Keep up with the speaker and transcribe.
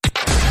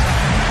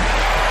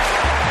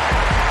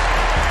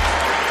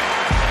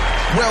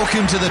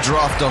Welcome to the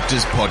Draft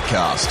Doctors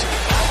Podcast,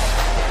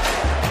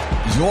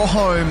 your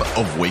home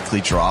of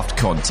weekly draft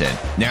content.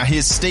 Now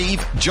here's Steve,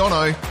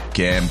 Jono,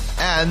 Cam,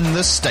 and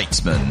the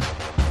Statesman.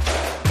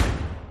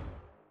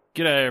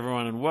 G'day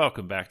everyone and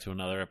welcome back to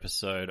another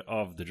episode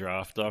of the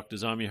Draft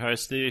Doctors. I'm your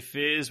host Steve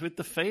Fears with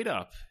the feet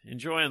up,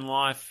 enjoying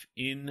life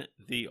in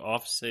the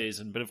off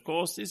season. But of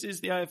course this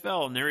is the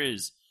AFL and there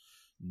is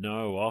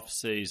no off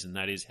season.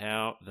 That is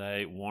how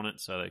they want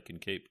it, so they can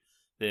keep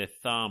their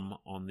thumb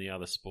on the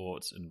other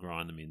sports and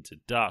grind them into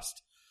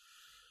dust.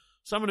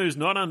 Someone who's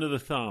not under the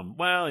thumb,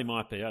 well, he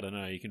might be, I don't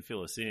know, you can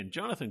fill us in.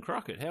 Jonathan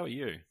Crockett, how are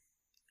you?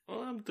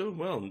 Well, I'm doing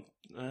well.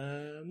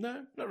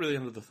 No, not really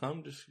under the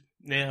thumb. Just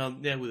now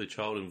with a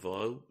child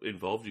involved, you've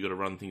got to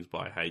run things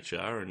by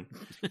HR and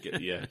get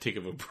the tick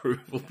of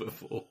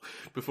approval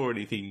before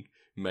anything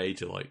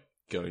major like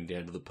going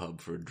down to the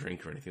pub for a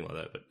drink or anything like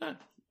that. But no,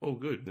 all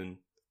good. And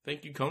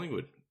thank you,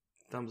 Collingwood.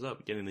 Thumbs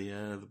up, getting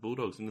the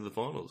Bulldogs into the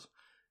finals.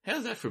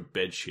 How's that for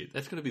bed shit?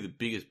 That's going to be the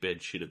biggest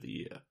bed shit of the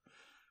year.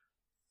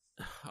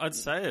 I'd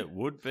say it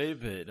would be,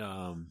 but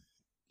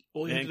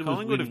all you had to do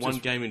was win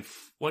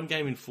one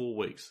game in 4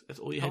 weeks. That's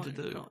all you had to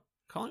do.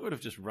 Collingwood would have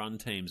just run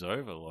teams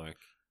over. Like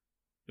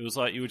it was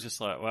like you were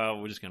just like,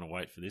 well, we're just going to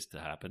wait for this to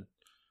happen.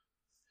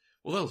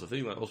 Well, that was the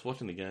thing. Like I was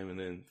watching the game, and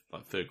then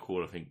like third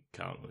quarter, I think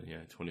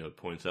Carlton, 20 odd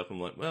points up. I'm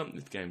like, well,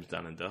 this game's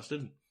done and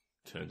dusted.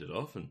 Turned it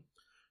off, and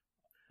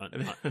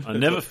I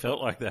never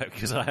felt like that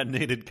because I had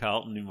needed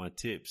Carlton in my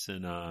tips,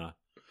 and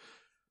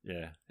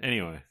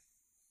Anyway,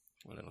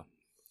 whatever.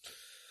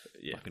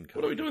 Yeah.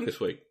 What are we doing this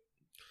week?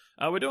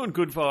 We're doing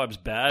good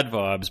vibes, bad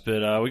vibes,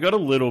 but we got a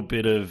little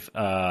bit of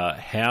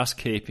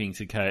housekeeping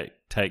to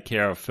take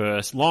care of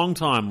first.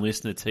 Long-time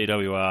listener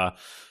TWR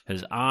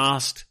has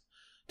asked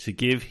to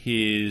give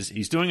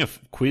he's doing a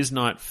quiz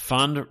night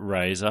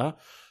fundraiser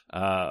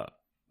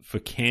for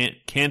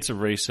cancer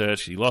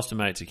research. He lost a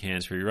mate to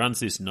cancer. He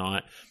runs this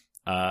night.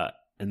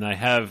 And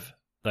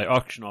they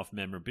auction off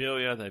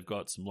memorabilia. They've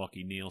got some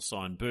Lachie Neale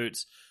signed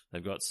boots.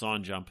 They've got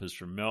signed jumpers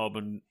from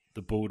Melbourne,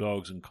 the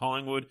Bulldogs and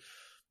Collingwood.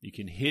 You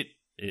can hit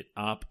it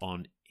up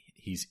on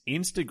his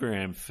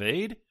Instagram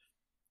feed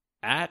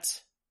at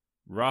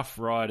Rough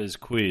Riders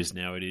Quiz.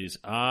 Now it is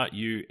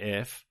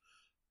RUFRIDERS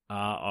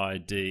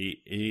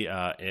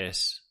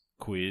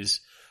Quiz.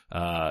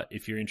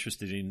 If you're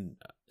interested in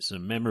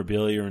some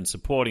memorabilia and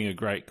supporting a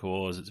great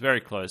cause, it's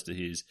very close to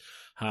his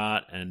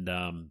heart, and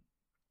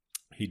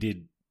he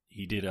did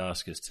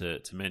ask us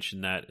to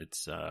mention that.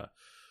 It's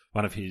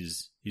one of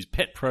his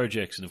pet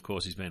projects, and of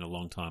course he's been a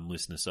long-time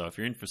listener. So if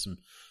you're in for some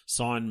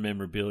signed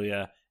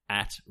memorabilia,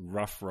 at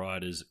Rough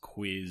Riders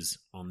Quiz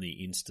on the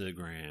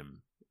Instagram.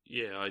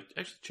 Yeah, I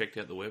actually checked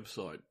out the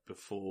website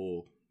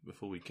before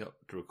we got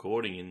to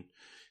recording, and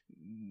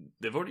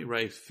they've already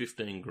raised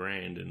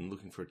 $15,000 and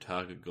looking for a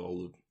target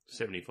goal of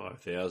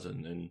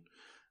 75,000. And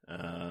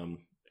I'm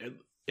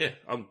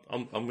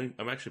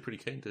actually pretty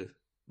keen to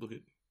look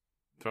at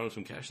throwing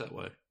some cash that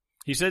way.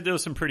 He said there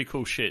was some pretty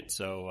cool shit,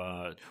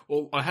 so...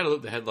 Well, I had a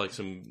look. They had, like,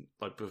 some...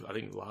 Like, I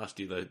think last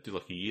year they did,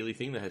 like, a yearly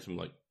thing. They had some,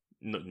 like,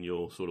 not in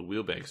your sort of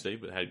wheelbag,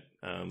 Steve, but had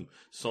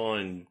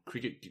signed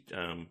cricket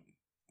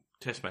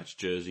test match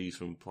jerseys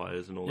from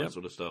players and all that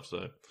sort of stuff.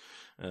 So,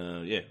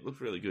 it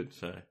looked really good.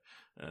 So,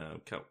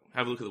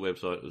 have a look at the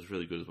website. It was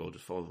really good as well.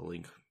 Just follow the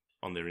link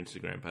on their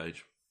Instagram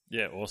page.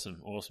 Yeah,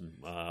 awesome.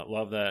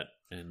 Love that.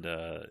 And,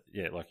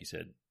 like you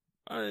said,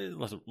 a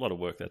lot of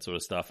work, that sort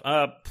of stuff.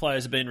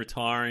 Players have been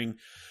retiring.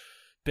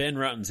 Ben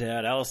Rutten's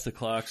out. Alistair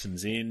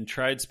Clarkson's in.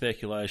 Trade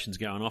speculation's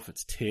going off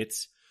its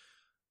tits.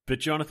 But,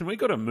 Jonathan, we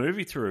got a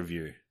movie to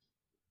review.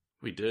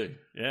 We do.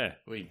 Yeah.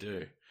 We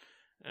do.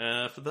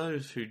 For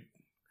those who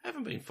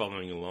haven't been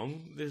following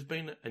along, there's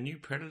been a new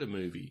Predator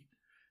movie.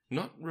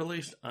 Not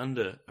released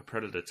under a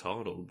Predator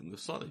title. They've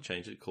slightly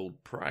changed it,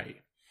 called Prey.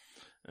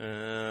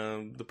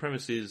 The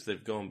premise is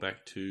they've gone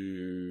back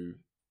to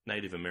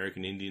Native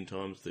American Indian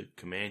times, the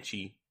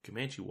Comanche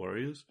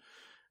warriors,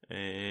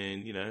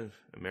 and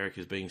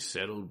America's being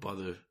settled by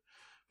the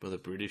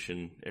British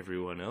and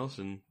everyone else,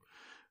 and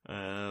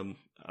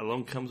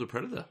along comes a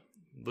predator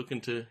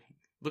looking to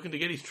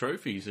get his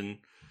trophies, and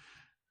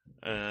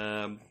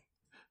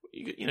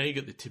you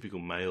get the typical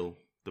male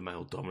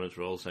dominance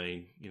role,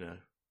 saying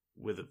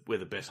we're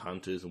the best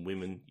hunters, and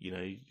women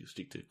you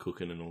stick to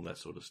cooking and all that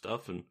sort of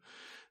stuff, and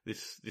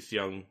this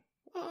young.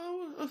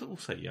 We'll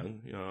say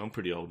young. I'm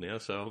pretty old now,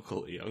 so I'll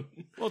call it young.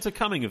 Well, it's a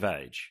coming of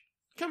age.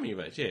 Coming of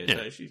age,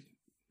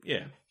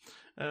 yeah.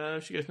 So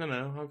she goes,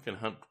 no, I can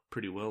hunt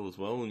pretty well as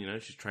well,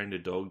 and she's trained her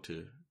dog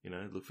to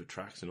look for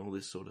tracks and all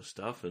this sort of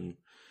stuff, and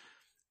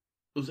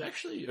it was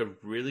actually a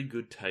really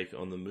good take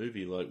on the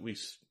movie. Like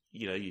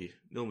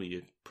normally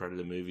your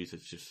Predator movies,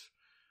 it's just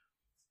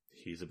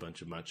here's a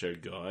bunch of macho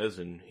guys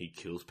and he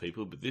kills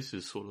people, but this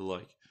is sort of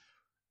like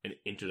an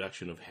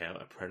introduction of how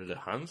a predator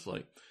hunts.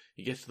 Like,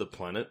 he gets to the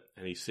planet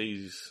and he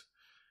sees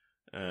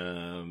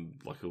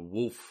like a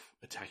wolf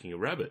attacking a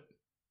rabbit.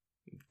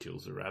 He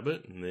kills the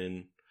rabbit, and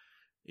then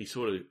he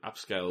sort of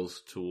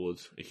upscales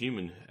towards a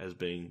human as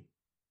being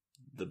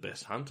the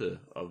best hunter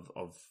of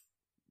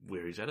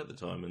where he's at the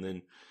time. And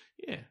then,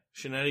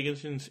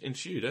 shenanigans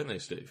ensue, don't they,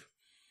 Steve?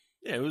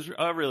 Yeah,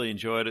 I really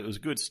enjoyed it. It was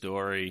a good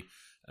story.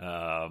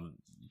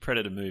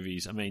 Predator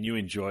movies, I mean, you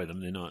enjoy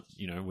them. They're not,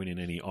 winning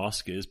any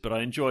Oscars, but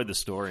I enjoyed the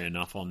story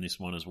enough on this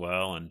one as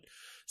well. And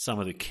some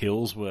of the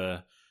kills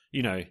were,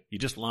 you're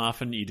just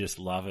laughing. You just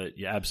love it.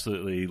 You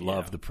absolutely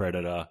love the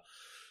Predator.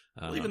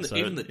 Well,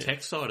 even the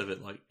tech side of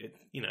it, like, it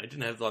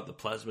didn't have like the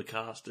plasma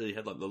caster. He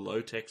had like the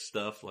low tech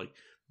stuff, like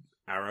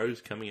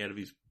arrows coming out of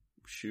his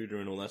shooter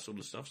and all that sort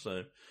of stuff.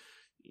 So,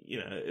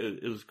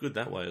 it was good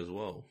that way as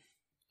well.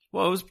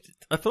 Well,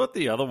 I thought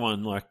the other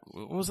one, like,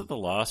 what was it, the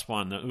last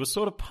one? It was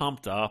sort of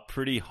pumped up,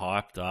 pretty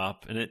hyped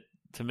up, and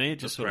to me, it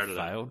just sort of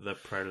failed. The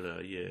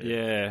Predator, yeah.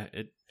 Yeah,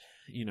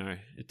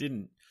 it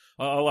didn't.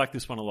 I like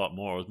this one a lot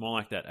more. It was more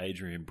like that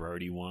Adrian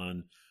Brody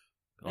one.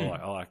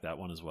 I like that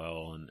one as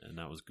well, and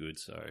that was good.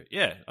 So,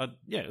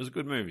 it was a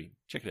good movie.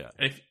 Check it out.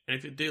 And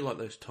if you do like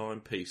those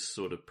timepiece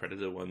sort of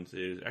Predator ones,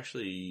 there's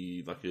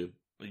actually like a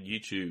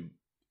YouTube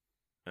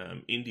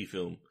indie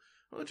film,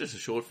 or just a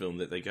short film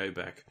that they go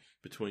back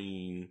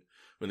between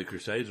when the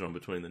Crusades are on,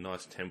 between the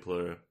Knights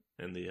Templar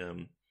and the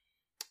I'm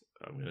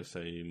going to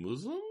say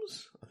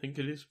Muslims, I think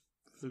it is,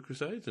 the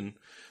Crusades, and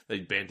they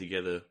band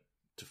together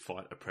to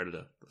fight a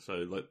Predator. So,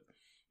 like,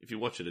 if you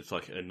watch it, it's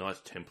like a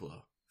Knights Templar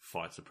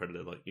fights a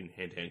Predator, like, in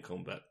hand-to-hand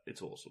combat.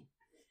 It's awesome.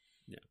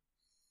 Yeah.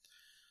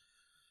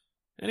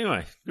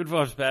 Anyway, good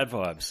vibes, bad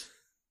vibes.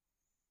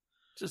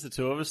 Just the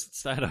two of us.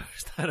 Stato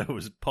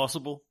was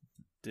possible.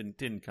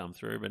 Didn't come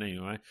through, but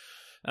anyway.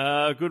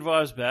 Good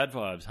vibes, bad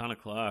vibes. Hunter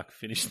Clark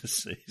finished the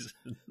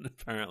season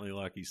apparently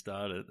like he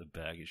started a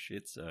bag of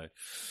shit. So,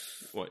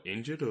 what,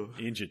 injured or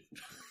injured?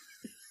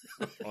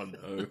 Oh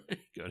no,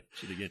 got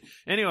injured again.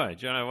 Anyway,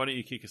 Jono, why don't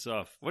you kick us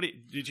off?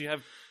 Did you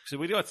have? So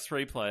we got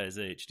 3 players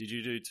each. Did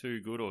you do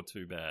 2 good or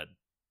 2 bad?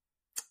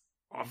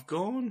 I've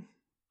gone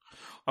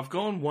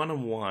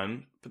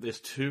 1-1, but there's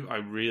 2 I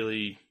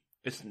really.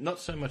 It's not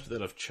so much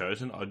that I've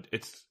chosen.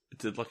 It's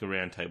like a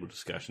round table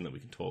discussion that we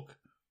can talk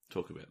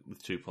about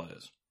with 2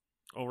 players.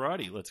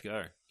 Alrighty, let's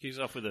go. Kick us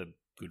off with a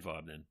good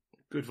vibe then.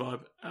 Good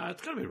vibe.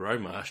 It's got to be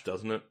Romarsh,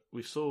 doesn't it?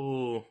 We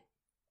saw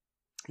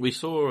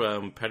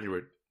Paddy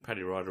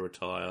Ryder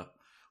retire,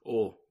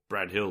 or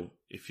Brad Hill,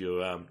 if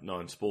you're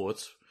Nine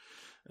Sports,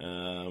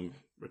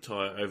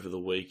 retire over the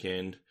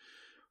weekend.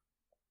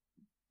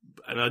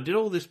 And I did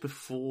all this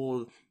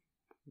before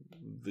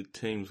the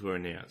teams were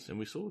announced, and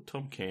we saw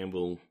Tom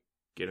Campbell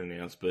get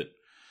announced, but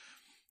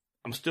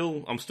I'm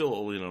still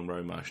all in on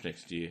Romarsh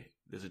next year.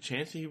 There's a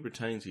chance he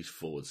retains his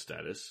forward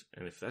status,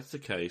 and if that's the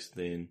case,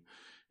 then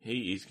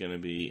he is going to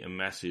be a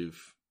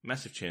massive,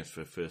 massive chance for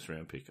a first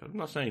round pick. I'm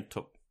not saying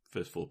top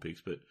first 4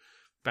 picks, but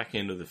back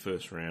end of the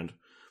first round.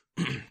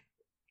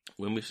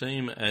 When we see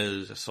him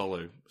as a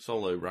solo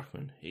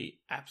ruckman,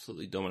 he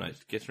absolutely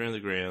dominates. Gets around the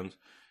grounds,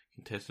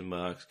 contested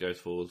marks, goes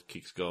forwards,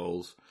 kicks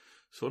goals.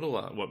 Sort of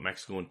like what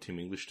Max Gawn and Tim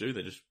English do.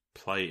 They just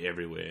play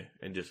everywhere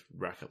and just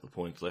rack up the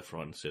points left,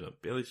 right and centre.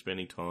 Barely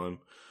spending time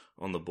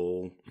on the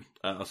ball.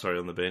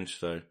 On the bench.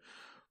 So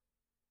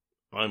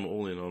I'm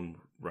all in on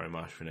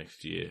Romarsh for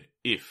next year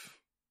if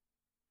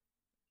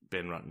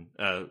Brett Ratton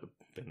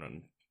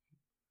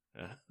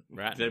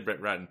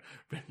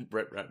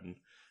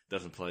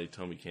doesn't play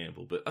Tommy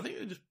Campbell. But I think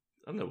I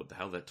don't know what the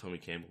hell that Tommy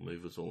Campbell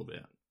move was all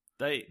about.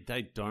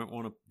 They don't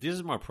want to. This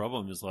is my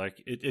problem. Is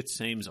like it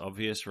seems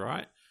obvious,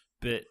 right?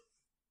 But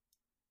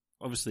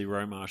obviously,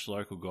 Romarsh,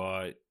 local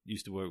guy,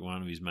 used to work with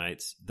one of his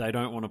mates. They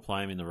don't want to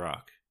play him in the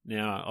ruck.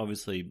 Now,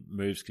 obviously,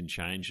 moves can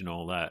change and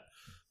all that,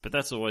 but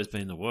that's always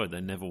been the word. They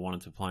never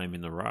wanted to play him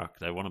in the ruck.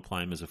 They want to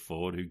play him as a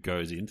forward who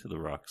goes into the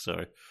ruck.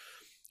 So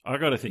I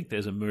got to think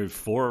there's a move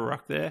for a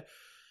ruck there.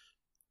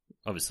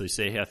 Obviously,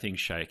 see how things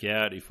shake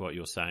out. If what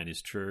you're saying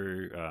is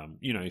true,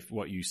 if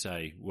what you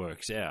say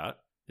works out,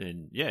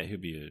 then yeah,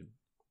 he'll be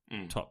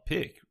a top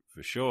pick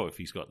for sure if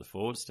he's got the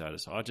forward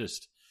status.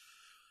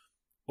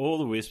 All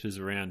the whispers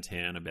around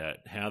town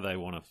about how they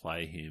want to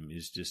play him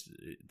is just,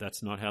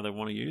 that's not how they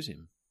want to use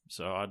him.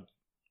 So I'd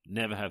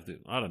never have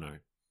I don't know.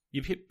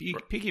 You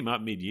pick him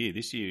up mid-year.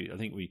 This year, I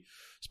think we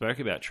spoke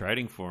about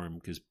trading for him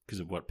because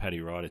of what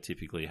Paddy Ryder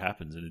typically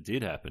happens, and it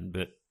did happen,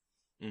 but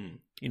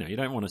you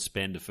don't want to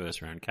spend a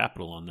first-round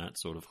capital on that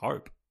sort of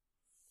hope.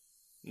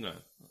 No.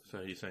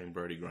 So you're saying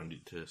Brodie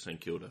Grundy to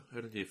St Kilda.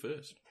 Heard it here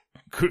first.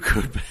 Could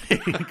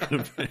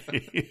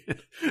be.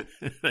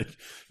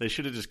 They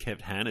should have just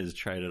kept Hannahs,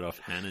 traded off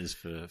Hannahs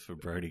for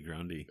Brodie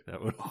Grundy.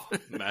 That would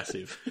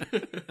massive.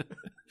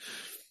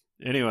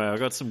 Anyway, I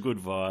got some good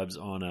vibes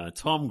on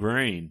Tom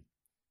Green,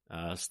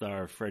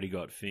 star of Freddie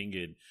Got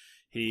Fingered.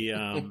 He,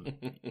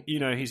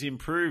 he's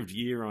improved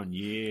year on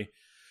year.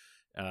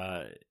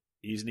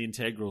 He's an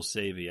integral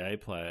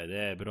CVA player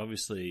there, but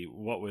obviously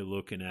what we're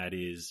looking at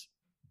is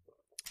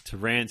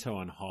Taranto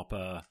and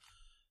Hopper.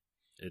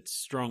 It's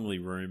strongly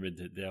rumoured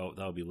that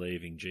they'll be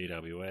leaving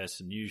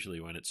GWS, and usually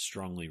when it's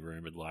strongly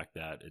rumoured like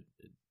that, it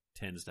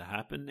tends to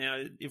happen.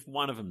 Now, if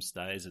one of them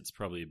stays, it's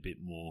probably a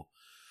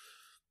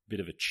bit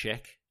of a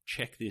check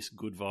check this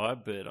good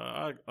vibe, but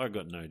I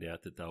got no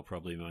doubt that they'll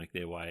probably make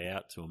their way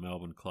out to a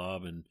Melbourne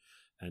club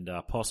and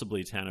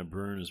possibly Tanner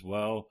Bruhn as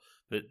well.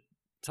 But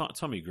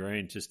Tommy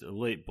Green, just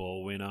elite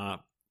ball winner.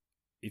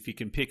 If you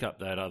can pick up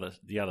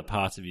the other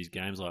parts of his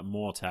games, like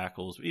more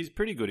tackles, he's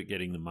pretty good at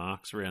getting the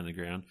marks around the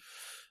ground.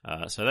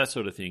 So that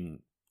sort of thing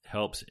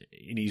helps.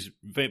 And he's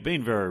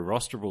been very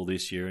rosterable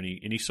this year, and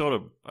he sort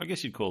of, I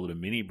guess you'd call it a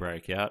mini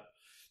breakout.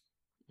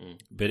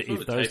 But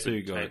if those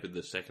two guys tapered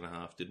the second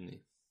half, didn't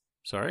he?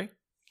 Sorry,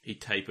 he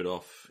tapered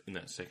off in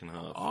that second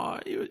half. Oh,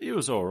 he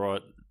was all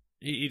right.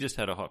 He just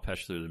had a hot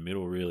patch through the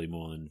middle, really,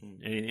 more than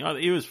anything.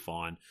 He was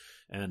fine,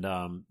 and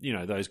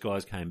those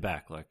guys came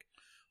back. Like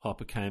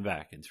Hopper came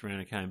back, and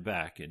Taranto came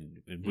back,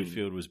 and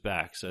Whitfield was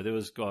back. So there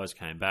was guys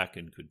came back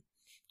and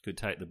could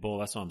take the ball.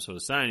 That's what I'm sort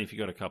of saying. If you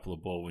got a couple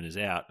of ball winners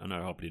out, I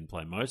know Hopper didn't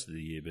play most of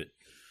the year, but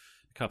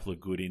a couple of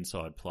good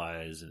inside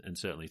players, and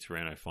certainly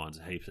Taranto finds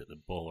heaps at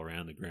the ball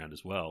around the ground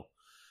as well.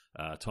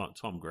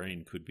 Tom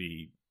Green could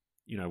be,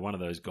 one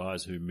of those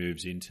guys who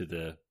moves into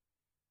the,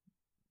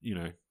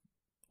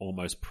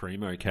 almost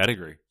primo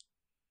category.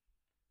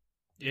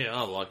 Yeah,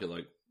 I like it.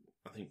 Like,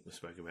 I think we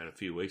spoke about it a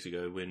few weeks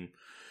ago when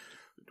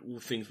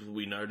things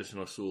we noticed,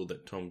 and I saw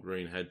that Tom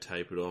Green had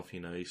tapered off.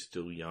 He's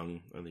still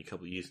young, only a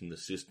couple of years in the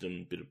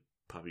system, bit of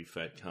puppy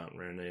fat, can't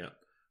run out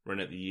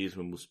the years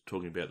when we was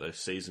talking about those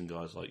seasoned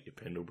guys like your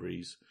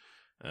Pendleburys,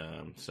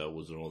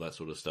 Selwas and all that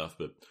sort of stuff.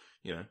 But,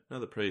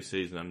 another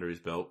pre-season under his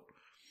belt.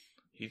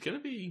 He's going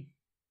to be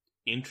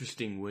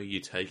interesting where you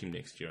take him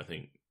next year, I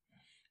think.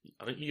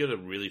 You got to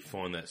really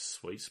find that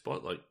sweet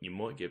spot. Like, you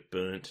might get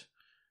burnt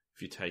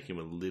if you take him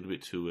a little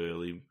bit too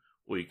early,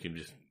 or you can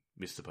just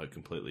miss the boat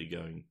completely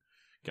going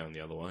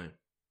the other way.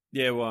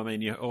 Yeah, well, I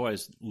mean, you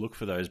always look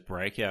for those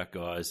breakout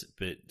guys,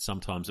 but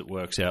sometimes it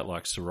works out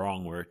like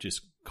Sarong, where it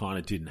just kind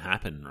of didn't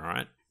happen,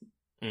 right?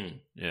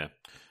 Yeah.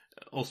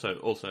 Also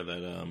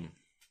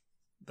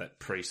that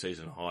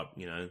pre-season hype,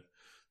 the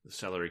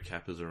salary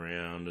cap is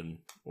around and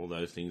all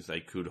those things, they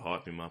could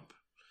hype him up.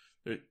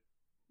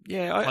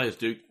 Players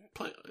do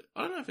play.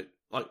 I don't know if it,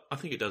 I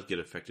think it does get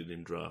affected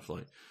in draft.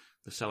 Like,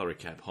 the salary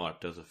cap hype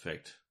does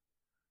affect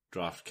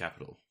draft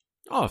capital.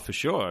 Oh, for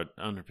sure.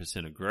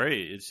 100%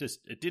 agree. It's just,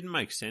 it didn't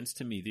make sense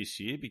to me this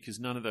year because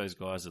none of those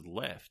guys had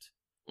left.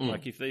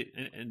 Like, if they,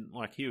 and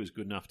like, he was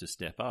good enough to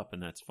step up,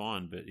 and that's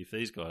fine. But if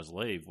these guys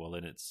leave, well,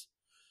 then it's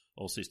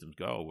all systems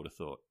go, I would have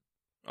thought.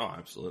 Oh,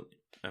 absolutely.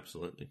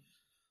 Absolutely.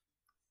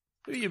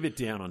 Who are you a bit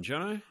down on,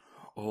 Jono?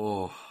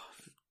 Oh,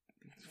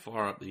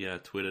 fire up the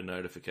Twitter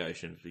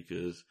notifications,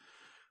 because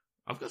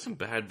I've got some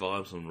bad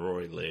vibes on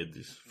Rory Laird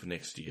for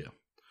next year.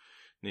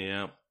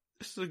 Now,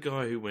 this is a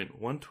guy who went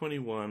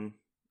 121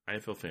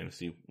 AFL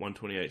Fantasy,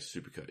 128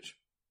 Supercoach.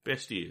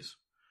 Best years.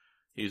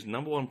 He was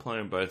number one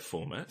player in both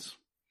formats.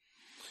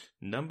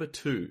 Number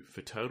 2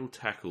 for total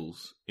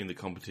tackles in the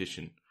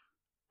competition,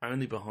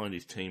 only behind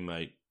his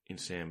teammate in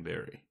Sam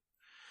Berry.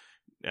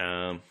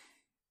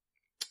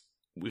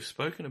 We've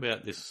spoken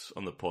about this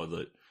on the pod,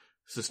 that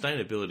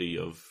sustainability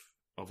of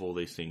all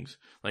these things.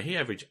 Like, he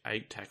averaged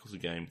 8 tackles a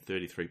game,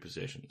 33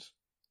 possessions.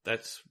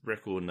 That's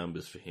record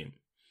numbers for him.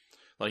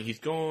 Like, he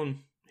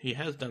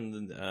has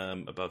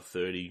done above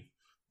 30,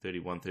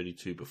 31,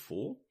 32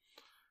 before,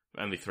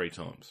 only 3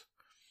 times.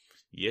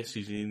 Yes,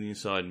 he's in the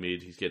inside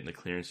mid, he's getting the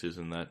clearances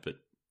and that, but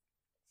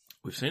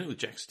we've seen it with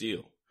Jack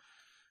Steele.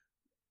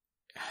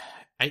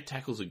 8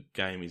 tackles a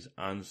game is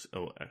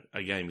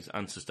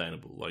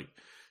unsustainable. Like,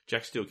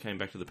 Jack Steele came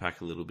back to the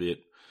pack a little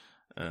bit.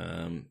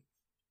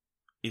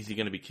 Is he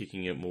going to be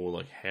kicking it more?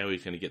 Like, how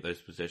he's going to get those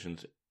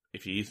possessions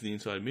if he is in the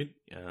inside mid,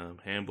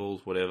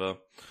 handballs, whatever.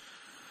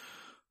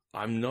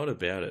 I'm not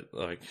about it.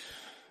 Like,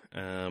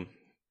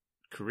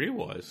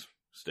 career-wise,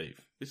 Steve,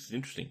 this is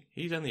interesting.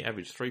 He's only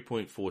averaged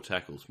 3.4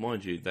 tackles.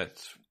 Mind you,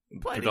 that's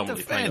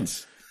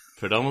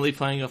predominantly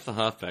playing off the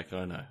halfback.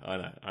 I know.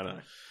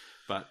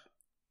 But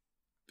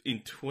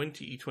in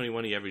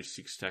 2021, he averaged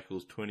 6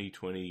 tackles.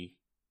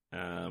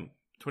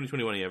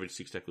 2021, he averaged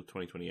 6 tackles.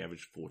 2020, he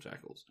averaged 4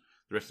 tackles.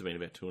 The rest have been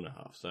about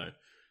 2.5. So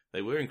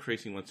they were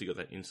increasing once he got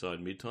that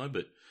inside mid time,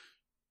 but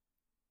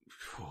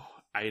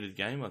 8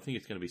 game, I think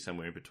it's going to be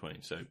somewhere in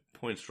between. So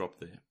points drop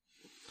there.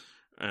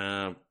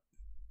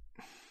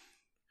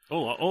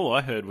 All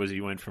I heard was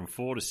he went from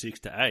 4 to 6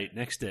 to 8.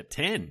 Next step,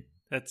 10.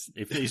 That's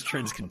if these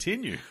trends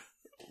continue.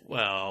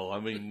 Well, I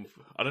mean,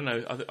 I don't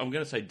know. I'm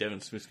going to say Devon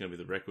Smith's going to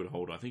be the record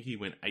holder. I think he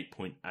went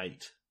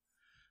 8.8.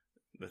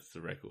 That's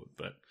the record.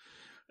 But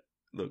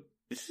look,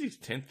 this is his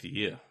 10th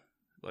year.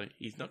 Like,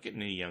 he's not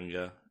getting any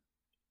younger.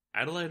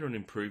 Adelaide are an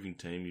improving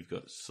team. You've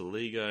got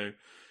Saligo,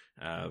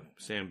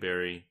 Sam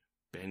Berry,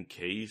 Ben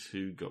Keys,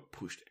 who got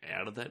pushed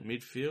out of that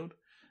midfield,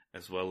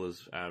 as well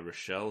as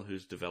Rochelle,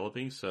 who's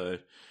developing. So,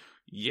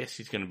 yes,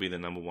 he's going to be the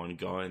number one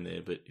guy in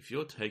there. But if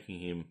you're taking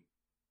him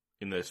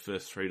in those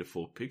first 3 to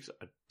 4 picks,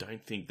 I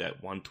don't think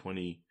that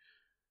 120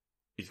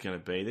 is going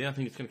to be there. I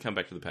think it's going to come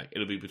back to the pack.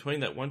 It'll be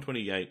between that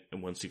 128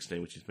 and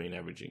 116, which has been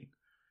averaging.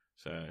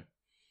 So,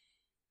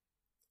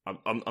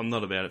 I'm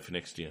not about it for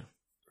next year.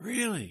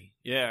 Really?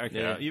 Yeah, okay.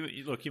 Yeah.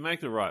 You make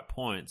the right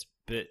points,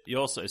 but you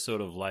also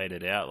sort of laid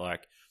it out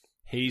like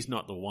he's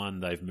not the one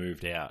they've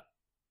moved out.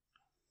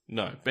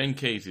 No, Ben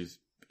Keys is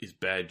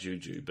bad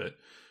juju, but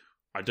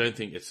I don't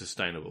think it's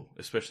sustainable,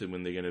 especially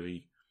when they're going to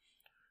be...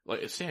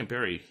 Like, Sam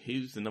Berry,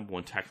 he's the number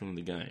one tackler in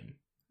the game,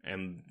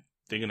 and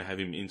they're going to have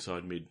him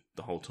inside mid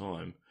the whole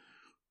time.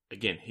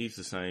 Again, he's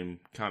the same.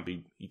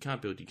 You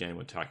can't build your game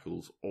on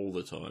tackles all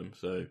the time,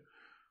 so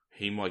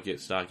he might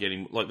start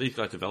getting... Like, these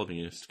guys developing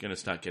is going to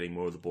start getting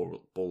more of the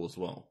ball as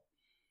well.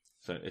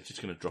 So it's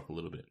just going to drop a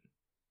little bit.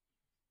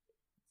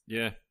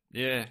 Yeah.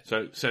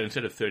 So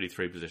instead of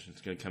 33 possessions,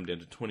 it's going to come down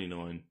to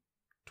 29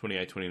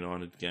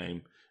 a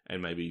game,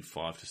 and maybe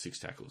 5 to 6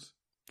 tackles.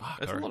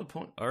 That's a lot of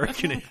points. I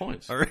reckon in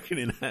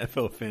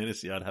AFL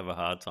fantasy, I'd have a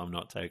hard time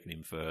not taking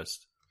him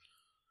first.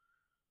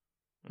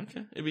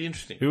 Okay, it'd be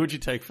interesting. Who would you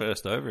take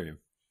first over him?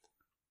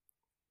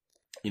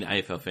 In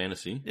AFL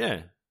fantasy?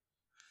 Yeah.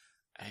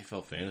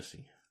 AFL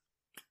fantasy.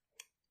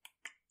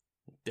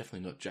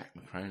 Definitely not Jack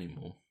McRae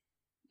anymore.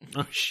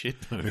 Oh, shit,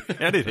 though.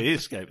 How did he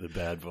escape the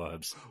bad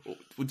vibes?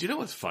 Well, do you know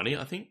what's funny?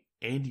 I think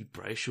Andy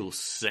Brayshaw's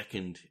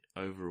second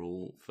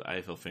overall for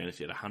AFL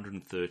fantasy at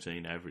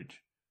 113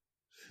 average.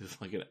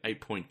 It's like an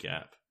 8-point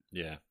gap.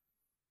 Yeah.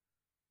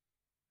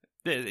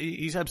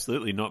 He's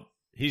absolutely not...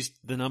 He's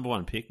the number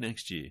one pick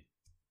next year.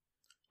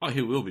 Oh,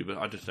 he will be, but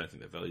I just don't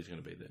think that value's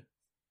going to be there.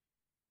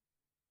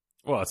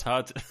 Well, it's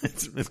hard to...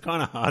 It's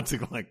kind of hard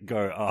to, like,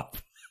 go up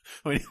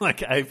when you're,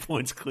 like, 8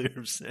 points clear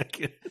of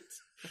second.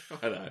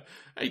 I know.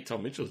 Hey,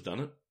 Tom Mitchell's done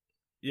it.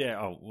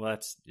 Yeah, oh, well,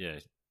 that's... Yeah.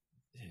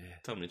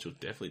 Tom Mitchell's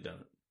definitely done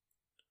it.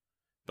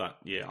 But,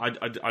 yeah, I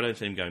don't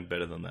see him going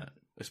better than that,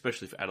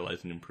 especially if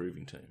Adelaide's an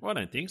improving team. Well, I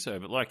don't think so,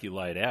 but like you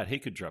laid out, he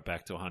could drop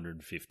back to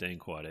 115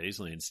 quite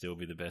easily and still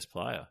be the best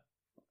player.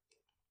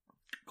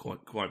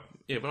 Quite.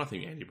 Yeah, but I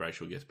think Andy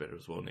Brayshaw gets better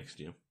as well next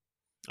year.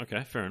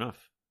 Okay, fair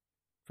enough.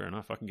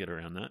 I can get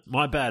around that.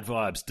 My bad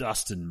vibes,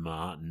 Dustin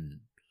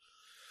Martin.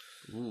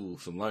 Ooh,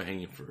 some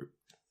low-hanging fruit.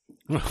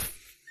 Look,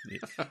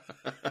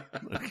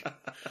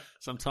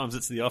 sometimes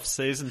it's the off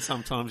season.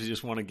 Sometimes you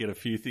just want to get a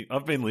few things.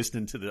 I've been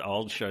listening to the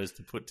old shows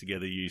to put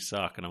together You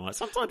Suck, and I'm like,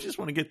 sometimes you just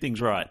want to get things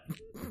right.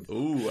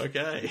 Ooh,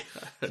 okay.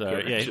 So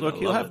yeah, look,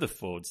 he'll have the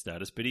forward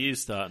status, but he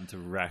is starting to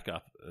rack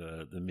up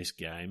the missed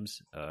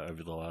games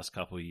over the last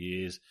couple of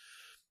years.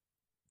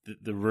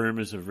 The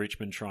rumours of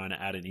Richmond trying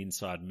to add an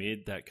inside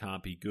mid, that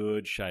can't be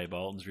good. Shea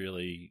Bolton's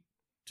really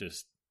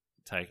just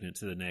taking it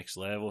to the next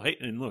level.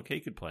 He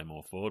could play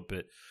more forward,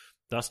 but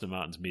Dustin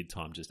Martin's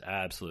mid-time just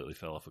absolutely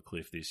fell off a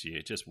cliff this year.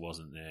 It just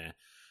wasn't there.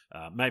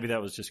 Maybe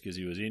that was just because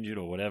he was injured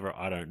or whatever.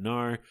 I don't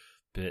know.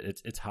 But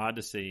it's hard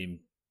to see him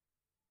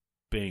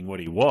being what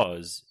he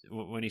was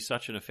when he's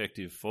such an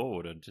effective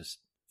forward. I just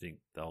think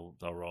they'll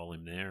roll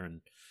him there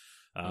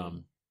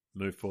and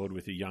move forward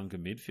with a younger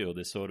midfield.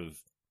 They're sort of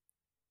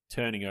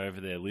turning over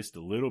their list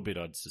a little bit,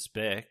 I'd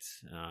suspect.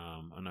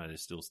 I know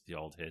there's still the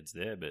old heads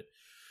there, but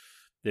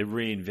they're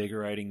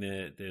reinvigorating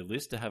their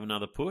list to have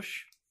another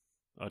push,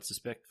 I'd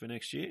suspect, for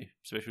next year,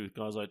 especially with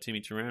guys like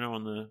Timmy Taranto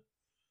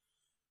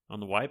on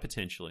the way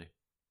potentially.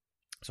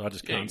 So I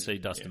just can't see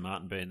Dustin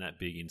Martin being that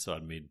big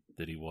inside mid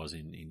that he was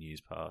in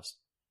years past.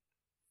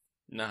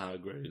 No, I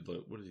agree.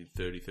 Like, what is he,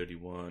 30,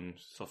 31,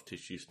 soft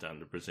tissue starting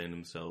to present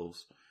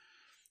themselves.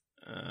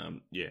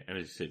 And as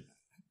you said,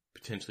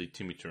 potentially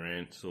Timmy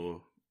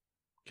Taranto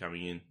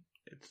coming in.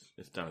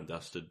 It's done and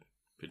dusted.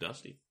 Bit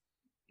dusty,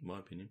 in my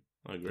opinion.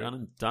 I agree.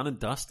 Done and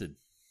dusted.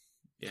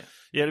 Yeah,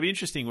 it'll be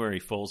interesting where he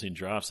falls in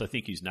drafts. I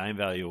think his name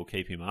value will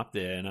keep him up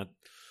there. And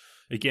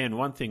again,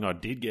 one thing I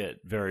did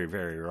get very,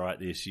 very right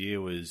this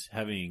year was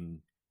having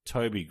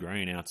Toby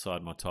Green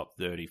outside my top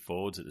 30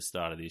 forwards at the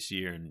start of this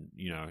year. And,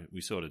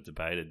 we sort of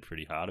debated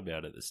pretty hard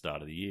about it at the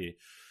start of the year.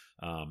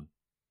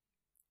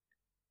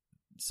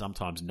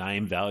 Sometimes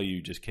name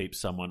value just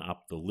keeps someone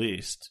up the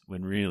list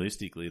when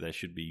realistically they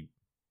should be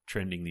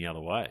trending the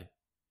other way.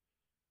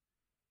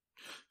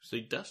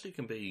 See, Dusty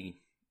can be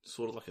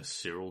sort of like a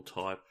Cyril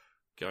type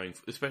going.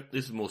 This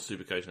is more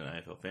Supercoach than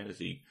AFL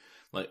fantasy.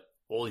 Like,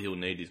 all he'll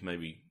need is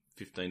maybe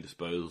 15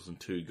 disposals and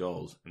 2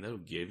 goals, and that'll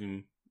give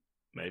him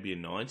maybe a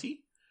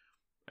 90.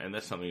 And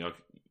that's something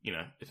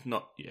it's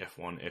not your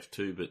F1,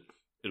 F2, but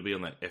it'll be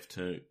on that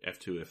F2,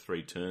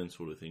 F3 turn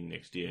sort of thing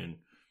next year, and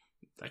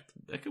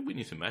that could win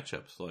you some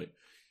matchups. Like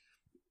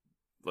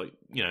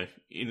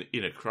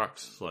in a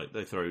crux, like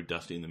they throw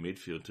Dusty in the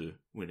midfield to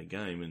win a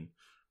game and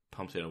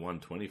pumps out a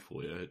 120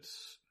 for you.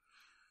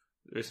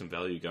 There is some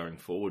value going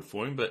forward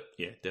for him, but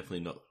yeah,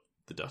 definitely not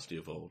the Dusty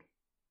of old.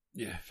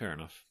 Yeah, fair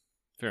enough.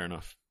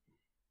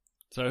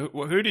 So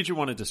who did you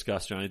want to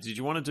discuss, Johnny? Did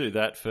you want to do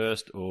that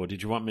first, or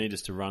did you want me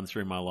just to run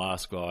through my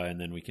last guy and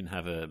then we can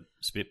have a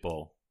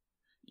spitball?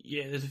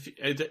 Yeah, there's a few,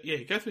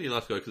 go through your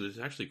last guy because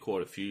there's actually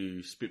quite a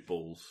few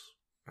spitballs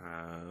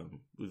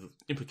with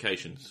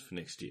implications for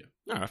next year.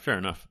 All right, fair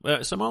enough.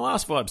 So my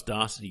last vibe's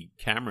Darcy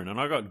Cameron, and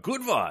I got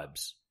good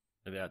vibes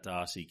about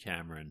Darcy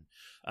Cameron,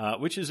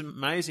 which is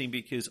amazing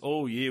because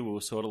all year we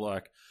were sort of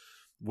like,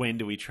 when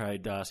do we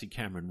trade Darcy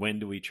Cameron? When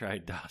do we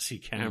trade Darcy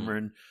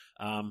Cameron?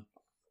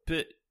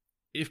 But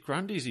if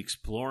Grundy's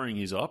exploring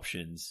his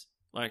options,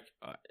 like,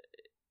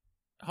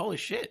 holy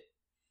shit.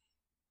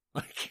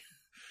 Like,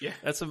 Yeah.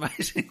 That's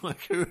amazing.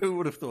 Like, who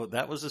would have thought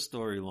that was a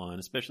storyline,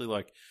 especially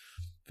like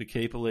for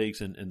keeper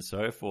leagues and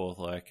so forth.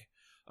 Like,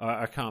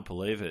 I can't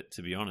believe it,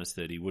 to be honest,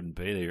 that he wouldn't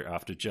be there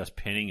after just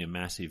penning a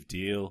massive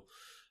deal.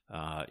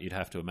 You'd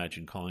have to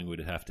imagine Collingwood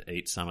would have to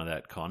eat some of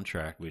that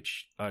contract,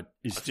 which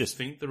is I just.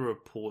 think the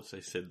reports,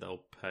 they said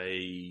they'll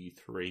pay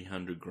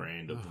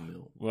 $300,000 of the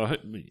mill.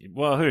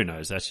 Well, who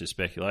knows? That's just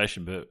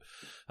speculation, but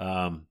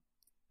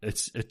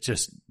it's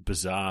just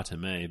bizarre to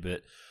me.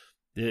 But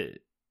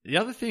the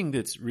other thing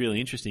that's really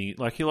interesting,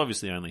 like he'll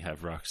obviously only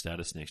have ruck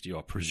status next year,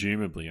 or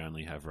presumably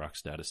only have ruck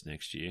status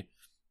next year,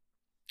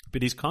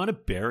 but he's kind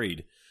of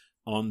buried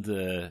on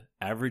the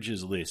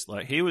averages list.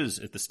 Like he was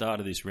at the start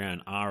of this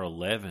round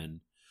R11.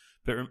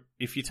 But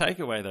if you take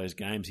away those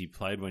games he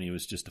played when he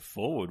was just a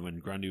forward, when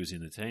Grundy was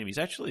in the team, he's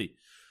actually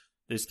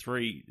there's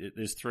three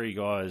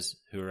guys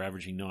who are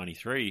averaging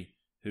 93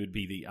 who would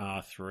be the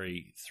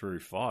R3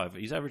 through 5.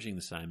 He's averaging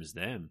the same as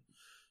them.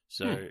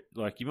 So,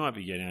 like, you might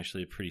be getting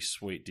actually a pretty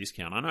sweet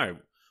discount. I know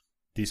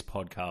this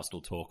podcast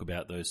will talk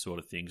about those sort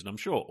of things, and I'm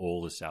sure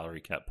all the salary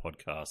cap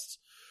podcasts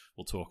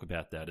will talk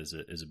about that as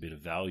a bit of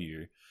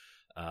value.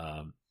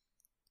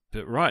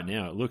 But right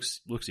now, it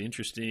looks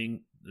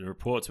interesting. The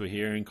reports we're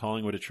hearing,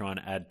 Collingwood are trying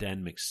to add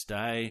Dan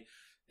McStay.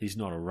 He's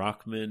not a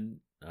ruckman.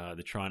 They're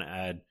trying to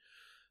add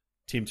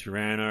Tim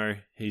Taranto.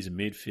 He's a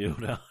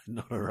midfielder,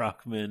 not a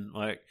ruckman.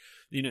 Like,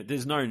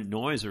 there's no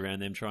noise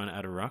around them trying to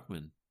add a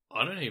ruckman.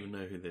 I don't even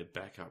know who their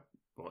backup.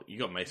 Well, you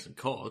got Mason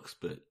Cox,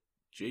 but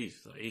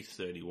geez, he's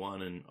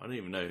 31, and I don't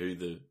even know who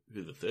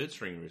the third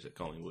stringer is at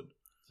Collingwood.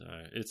 So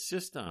it's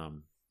just, I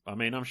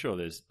mean, I'm sure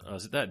there's.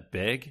 Is it that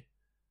Begg?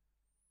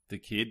 The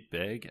kid,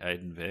 Begg,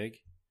 Aiden Begg.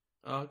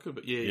 Oh, could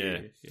be.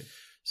 Yeah.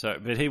 So,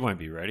 but he won't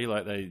be ready.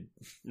 Like they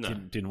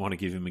didn't want to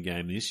give him a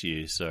game this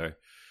year. So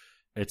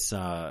it's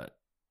wow,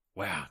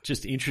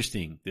 just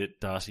interesting that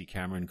Darcy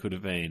Cameron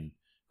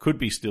could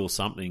be still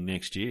something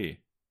next year.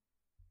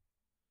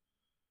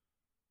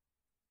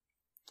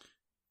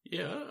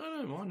 Yeah, I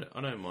don't mind it.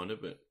 I don't mind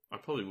it, but I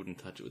probably wouldn't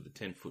touch it with a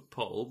 10-foot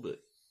pole. But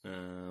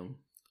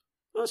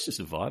well, it's just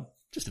a vibe.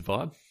 Just a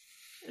vibe.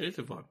 It is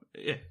a vibe.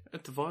 Yeah,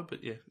 it's a vibe.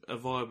 But yeah, a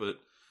vibe. But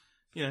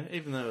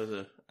even though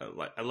it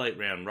was a late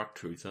round ruck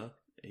truther,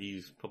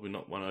 he's probably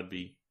not one I'd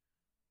be.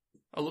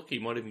 Oh, look, he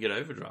might even get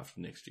overdrafted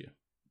next year.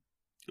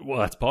 Well,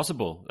 that's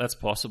possible. That's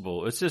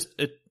possible. It's just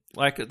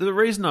like the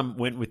reason I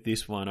went with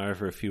this one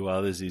over a few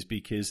others is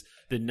because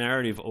the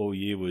narrative all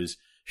year was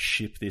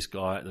ship this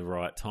guy at the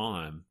right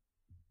time,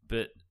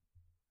 but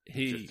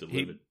he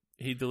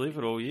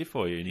delivered all year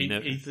for you.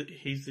 And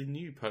he's the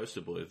new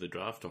poster boy of the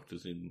draft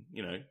doctors in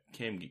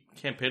Cam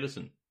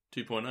Pedersen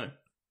 2.0.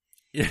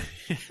 Yeah,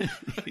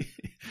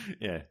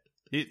 yeah.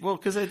 Well,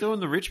 because they're doing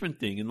the Richmond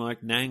thing, and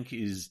like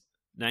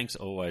Nank's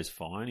always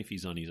fine if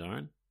he's on his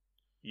own.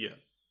 Yeah.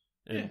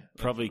 And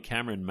probably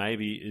Cameron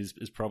maybe is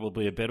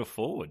probably a better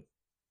forward.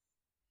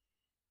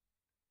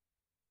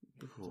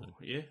 Oh,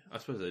 yeah, I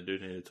suppose they do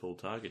need a tall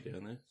target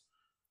down there.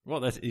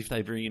 Well, that's if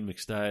they bring in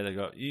McStay, they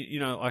got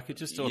like it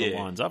just sort of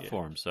lines up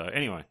for him. So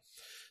anyway,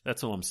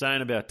 that's all I'm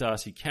saying about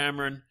Darcy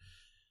Cameron.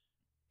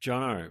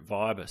 Jono,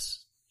 Vibus.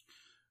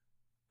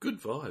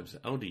 Good vibes,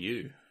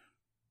 LDU.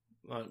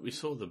 Like we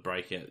saw the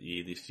breakout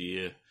year this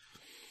year.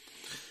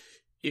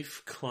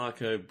 If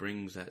Clarko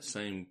brings that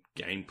same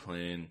game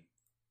plan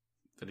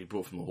that he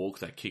brought from the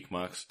Hawks, that kick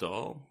mark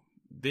style,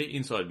 their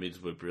inside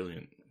mids were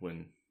brilliant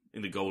when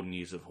in the golden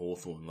years of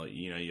Hawthorn, like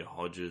your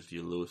Hodges,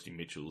 your Lewis, your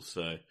Mitchells.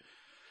 So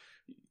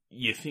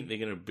you think they're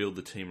going to build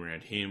the team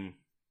around him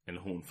and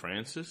Horn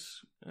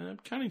Francis.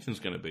 Cunnington's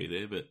going to be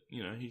there, but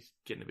he's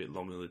getting a bit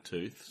long in the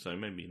tooth, so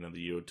maybe another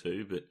year or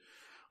two. But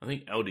I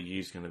think LDU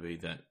is going to be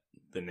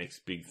the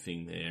next big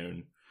thing there,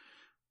 and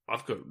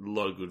I've got a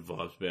lot of good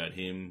vibes about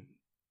him.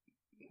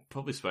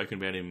 Probably spoken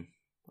about him,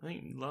 I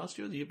think last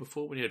year or the year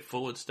before when he had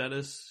forward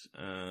status.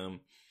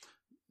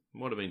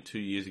 Might have been 2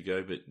 years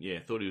ago, but yeah,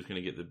 thought he was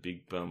going to get the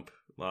big bump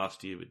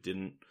last year, but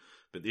didn't.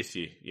 But this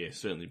year, yeah,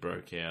 certainly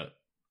broke out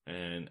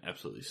and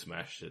absolutely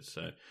smashed it.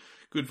 So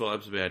good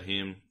vibes about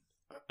him.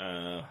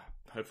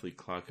 Hopefully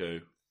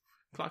Clarko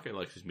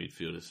likes his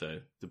midfielder, so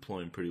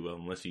deploy him pretty well.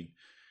 Unless he,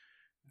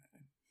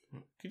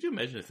 could you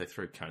imagine if they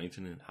throw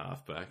Cunnington in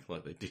halfback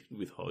like they did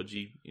with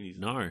Hodgie in his?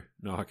 No,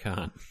 I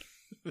can't.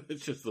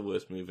 It's just the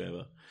worst move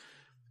ever.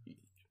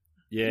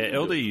 Yeah,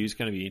 LDU is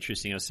going to be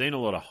interesting. I've seen a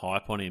lot of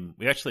hype on him.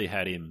 We actually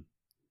had him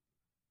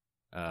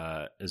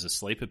as a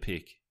sleeper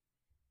pick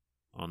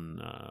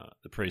on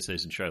the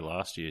preseason show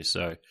last year.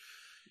 So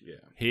yeah,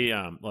 he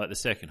like the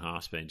second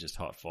half's been just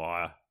hot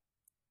fire.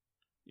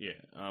 Yeah,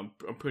 I'm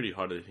pretty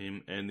hot at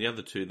him, and the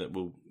other two that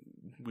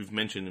we've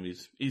mentioned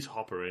is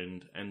Hopper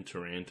and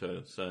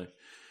Taranto. So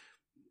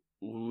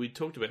we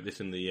talked about this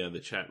in the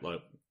chat.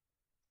 Like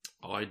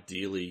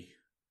ideally.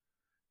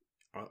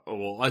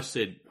 I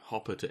said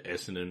Hopper to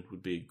Essendon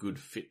would be a good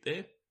fit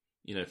there,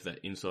 for that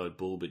inside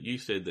ball. But you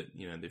said that,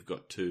 they've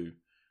got two,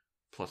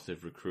 plus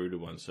they've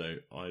recruited one. So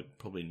I'm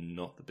probably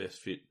not the best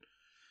fit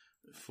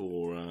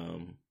for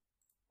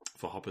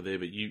Hopper there.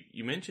 But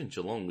you mentioned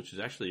Geelong, which is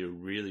actually a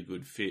really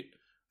good fit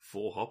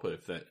for Hopper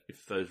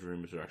if those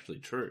rumours are actually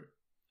true.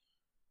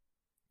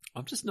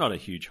 I'm just not a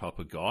huge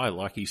Hopper guy.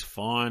 Like, he's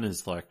fine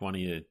as like one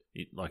of your,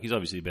 like, he's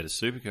obviously a better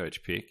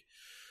Supercoach pick.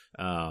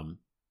 I'm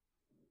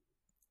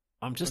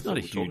just not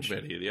a huge.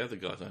 About here. The other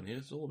guys aren't here.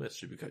 It's all about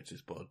Supercoach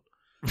this pod.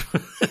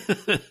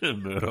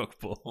 Murdoch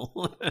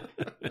ball.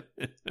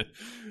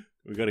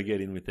 We got to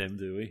get in with them,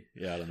 do we?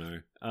 Yeah, I don't know.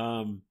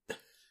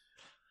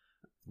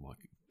 Like,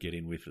 get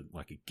in with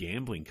like a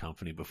gambling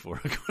company before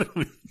I got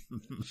in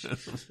with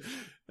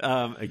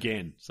them.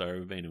 Again, sorry,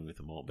 we've been in with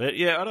them all, but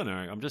yeah, I don't know.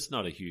 I'm just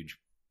not a huge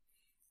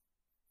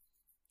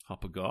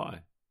Hopper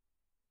guy.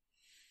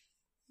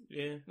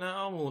 Yeah,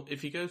 no.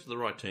 If he goes to the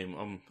right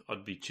team,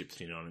 I'd be chipped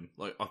in on him.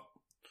 Like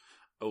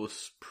I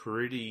was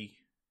pretty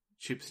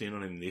chipped in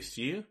on him this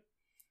year,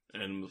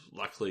 and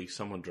luckily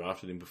someone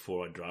drafted him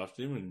before I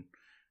drafted him and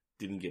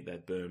didn't get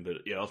that burn.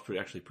 But yeah, I was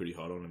actually pretty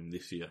hot on him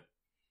this year.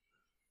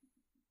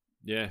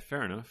 Yeah,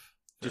 fair enough.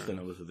 Just the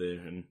numbers are there,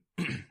 and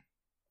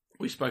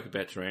we spoke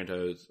about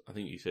Taranto. I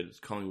think you said it's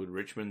Collingwood,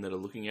 Richmond that are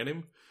looking at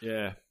him.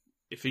 Yeah.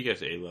 If he goes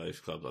to either of those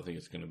clubs, I think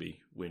it's going to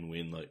be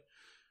win-win. Like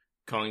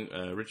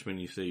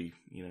Richmond, you see,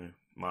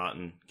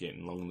 Martin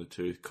getting long in the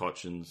tooth,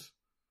 Cotchin's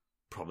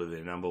probably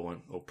their number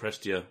one, or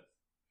Prestia,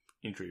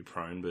 injury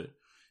prone, but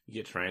you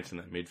get Taranto in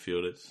that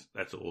midfield,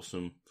 that's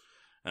awesome.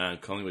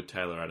 Collingwood,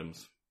 Taylor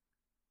Adams,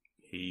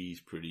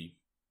 he's pretty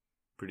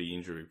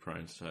injury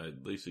prone, so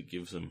at least it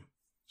gives them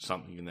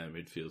something in that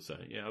midfield. So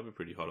yeah, I'll be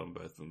pretty hot on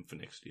both of them for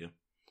next year.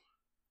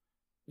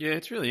 Yeah,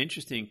 it's really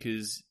interesting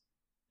because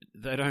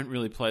they don't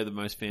really play the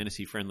most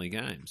fantasy-friendly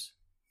games.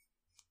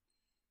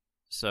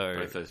 So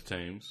both those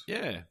teams.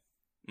 Yeah.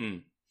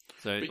 Mm.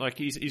 So, like,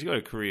 he's got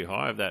a career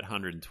high of that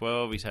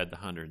 112. He's had the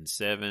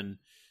 107.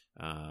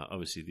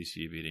 Obviously, this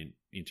year been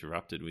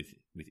interrupted with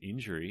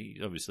injury.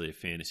 Obviously, a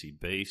fantasy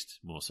beast,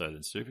 more so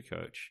than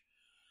Supercoach.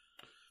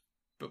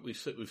 But we've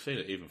seen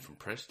it even from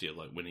Prestia.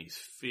 Like, when he's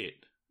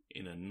fit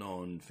in a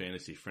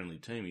non-fantasy-friendly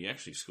team, he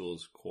actually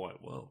scores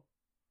quite well.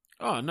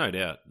 Oh, no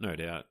doubt.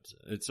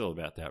 It's all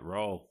about that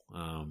role.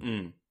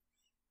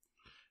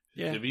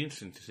 Yeah. It'd be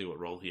interesting to see what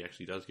role he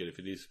actually does get, if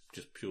it is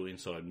just pure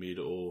inside mid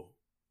or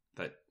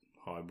that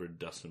hybrid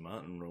Dustin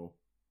Martin role,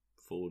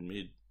 forward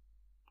mid.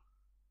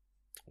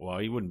 Well,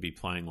 he wouldn't be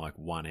playing like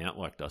one out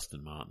like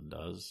Dustin Martin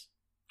does.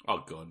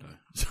 Oh God,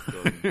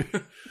 no.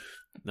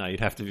 No, he'd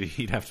have to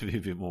be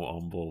a bit more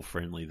on ball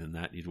friendly than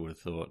that. You would have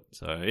thought.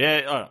 So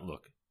yeah,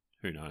 look,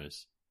 who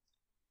knows?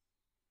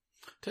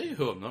 Tell you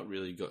who I've not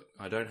really got.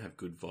 I don't have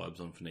good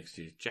vibes on for next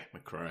year. Jack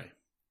McRae.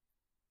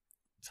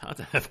 It's hard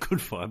to have good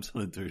vibes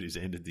on a dude who's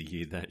ended the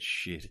year that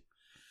shit.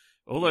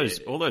 All those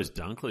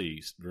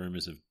Dunkley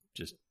rumours have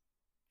just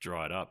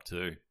dried up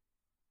too.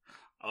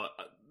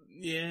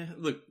 Yeah,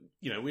 look,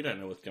 we don't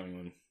know what's going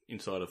on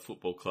inside a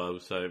football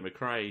club. So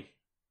McRae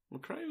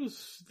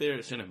was there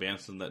at centre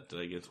bounce on that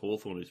day against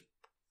Hawthorn, who's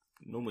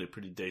normally a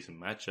pretty decent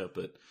matchup,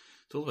 but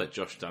it's all about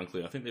Josh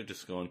Dunkley. I think they've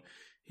just gone,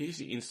 here's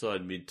the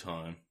inside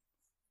mid-time,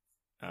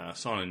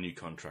 sign a new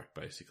contract,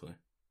 basically.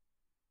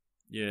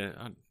 Yeah.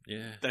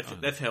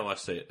 That's how I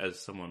see it as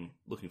someone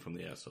looking from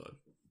the outside.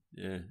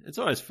 Yeah, it's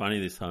always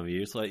funny this time of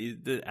year. It's like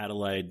the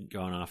Adelaide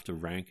going after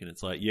rank, and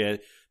it's like, yeah,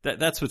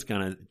 that's what's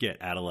going to get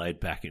Adelaide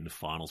back into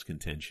finals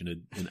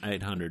contention, an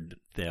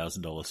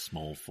 $800,000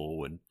 small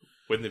forward.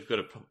 When they've got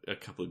a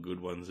couple of good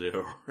ones there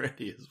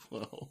already as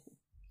well.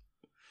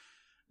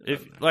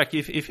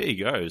 If he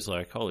goes,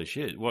 like, holy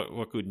shit,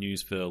 what good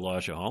news for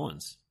Elijah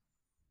Hollins?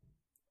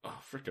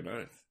 Oh, frickin'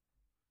 oath.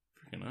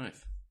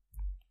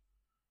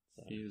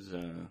 He's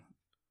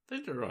they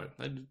did right.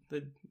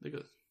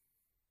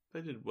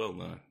 They did well,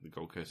 the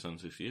Gold Coast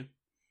Suns this year,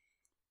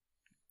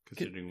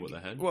 considering what they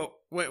had. Well,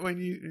 when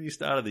you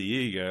started the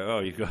year, you go, oh,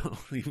 you've got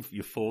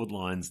your forward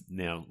lines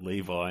now,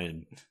 Levi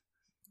and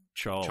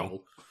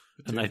Chol.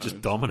 And they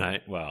just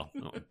dominate. Well,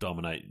 not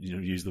dominate.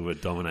 Use the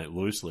word dominate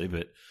loosely,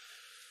 but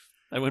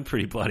they went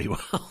pretty bloody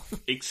well.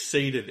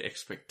 Exceeded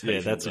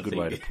expectations. Yeah, that's a good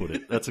way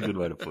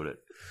to put it.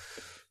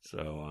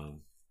 So,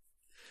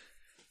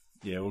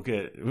 yeah,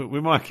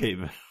 we might keep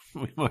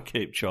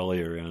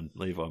Cholly around.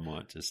 Levi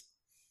might just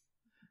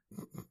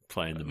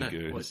play in the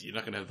Magoos. You're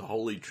not going to have the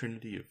holy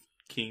trinity of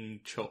King,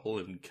 Chol,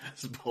 and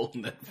Casbolt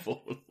in that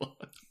forward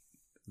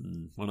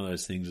line. One of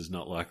those things is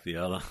not like the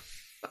other.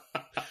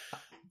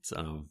 It's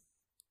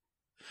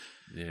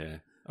yeah,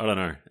 I don't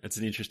know. It's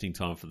an interesting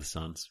time for the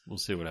Suns. We'll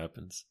see what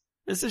happens.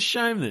 It's a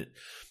shame that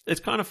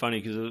it's kind of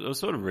funny because I was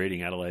sort of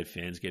reading Adelaide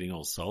fans getting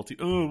all salty.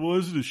 Oh, why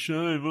is it a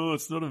shame? Oh,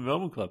 it's not a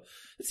Melbourne club.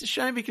 It's a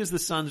shame because the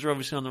Suns are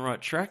obviously on the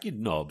right track, you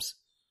knobs.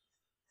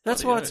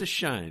 That's why it's a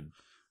shame.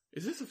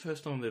 Is this the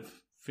first time they've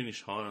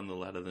finished higher on the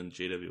ladder than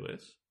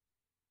GWS?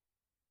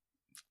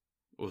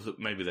 Or was it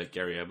maybe that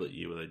Gary Ablett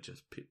year where they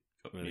just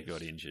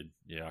got injured?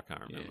 Yeah, I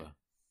can't remember. Yeah.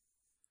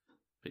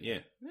 But yeah,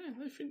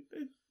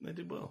 they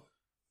did well.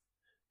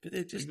 But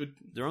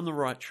they're on the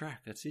right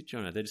track. That's it,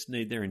 Jono. They just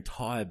need their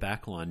entire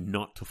backline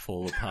not to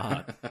fall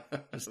apart.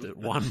 Just at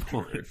one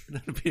point.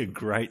 That would be a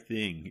great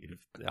thing if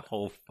their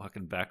whole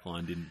fucking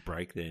backline didn't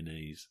break their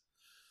knees.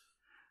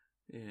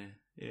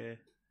 Yeah.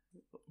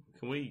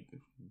 Can we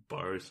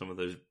borrow some of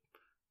those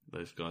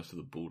guys to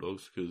the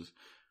Bulldogs? Because,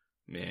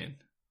 man,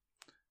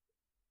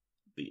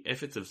 the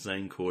efforts of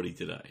Zane Cordy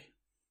today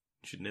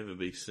should never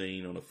be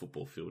seen on a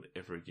football field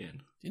ever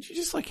again. Didn't you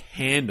just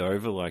hand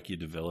over like you're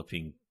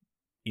developing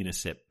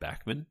intercept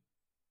backman?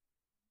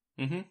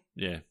 Mm-hmm.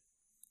 Yeah.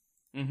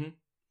 Mm-hmm.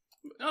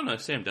 Oh no,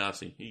 Sam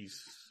Darcy.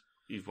 He's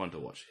one to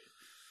watch.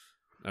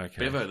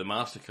 Okay. Bevo, the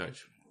master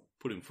coach,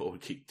 put him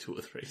forward, kick 2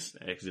 or 3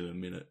 snags in a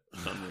minute.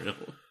 Unreal.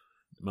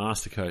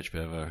 Master coach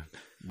Bevo.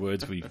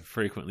 Words we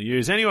frequently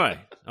use. Anyway,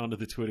 on to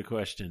the Twitter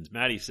questions.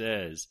 Maddie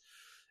says,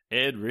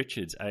 Ed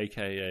Richards,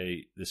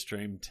 a.k.a. the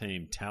Stream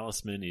Team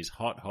Talisman, is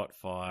hot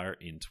fire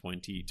in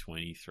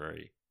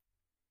 2023.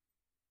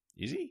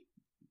 Is he?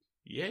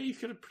 Yeah, he's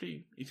got a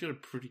pretty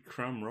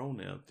crumb roll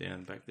now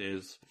down back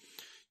there's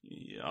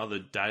either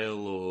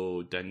Dale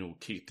or Daniel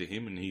kick to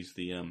him, and he's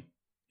the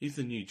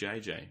new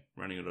JJ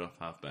running it off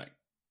halfback.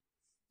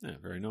 Yeah,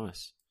 very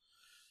nice.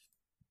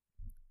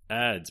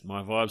 Adds,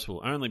 my vibes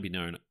will only be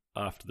known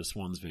after the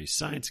Swans v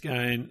Saints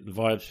game. The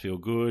vibes feel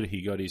good.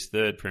 He got his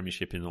 3rd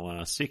premiership in the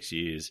last 6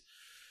 years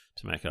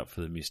to make up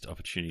for the missed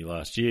opportunity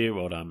last year.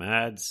 Well done,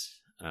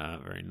 Adds.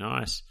 Very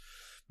nice.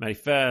 Matty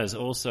Faz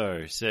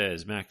also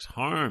says Max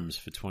Holmes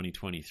for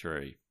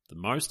 2023. The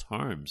most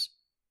Holmes.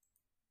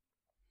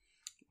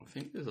 I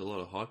think there's a lot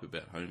of hype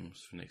about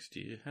Holmes for next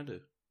year. Had a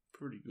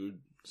pretty good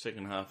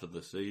second half of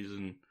the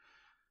season.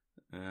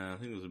 I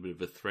think there's a bit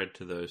of a thread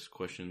to those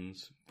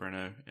questions.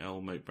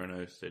 Our mate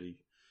Breno said he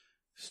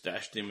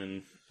stashed him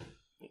and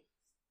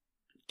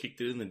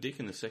kicked it in the dick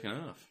in the second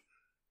half.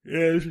 Yeah,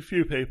 there's a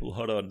few people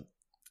hot on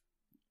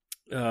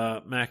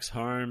Max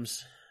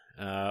Holmes.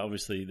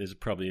 Obviously, there's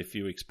probably a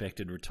few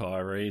expected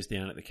retirees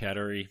down at the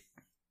Cattery.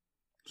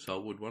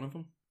 Selwood, one of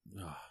them?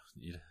 Oh,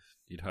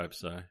 you'd hope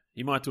so.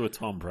 He might do a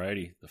Tom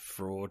Brady, the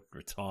fraud,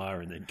 retire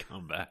and then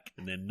come back,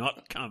 and then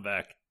not come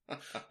back.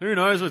 Who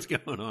knows what's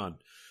going on?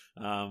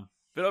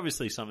 But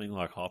obviously something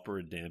like Hopper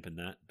would dampen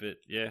that. But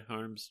yeah,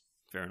 Holmes,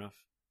 fair enough.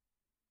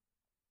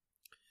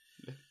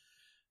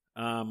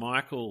 Yeah.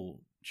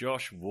 Michael,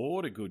 Josh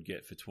Ward, a good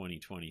get for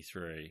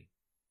 2023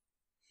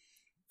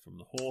 from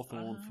the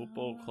Hawthorn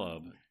Football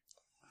Club.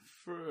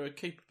 For a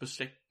keeper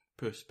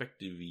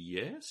perspective,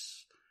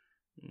 yes.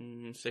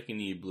 Second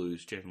year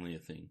blues, generally a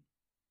thing.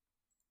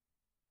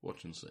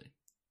 Watch and see.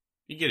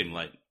 You get him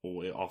late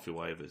or off your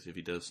waivers if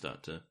he does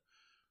start to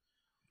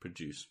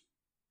produce.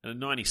 And a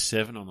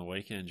 97 on the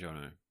weekend,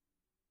 Jono.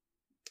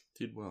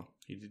 Did well.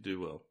 He did do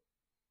well.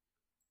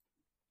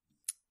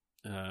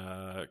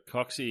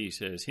 Coxie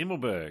says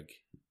Himmelberg.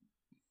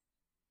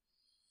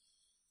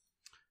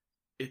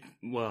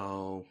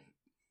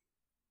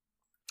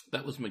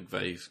 That was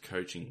McVeigh's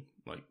coaching,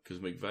 because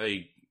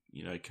McVeigh,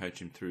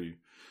 coached him through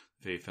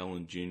VFL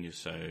and junior,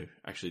 so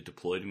actually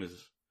deployed him as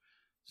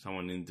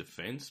someone in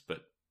defence, but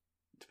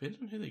it depends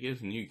on who they get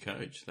as a new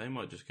coach. They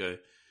might just go,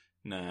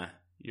 nah,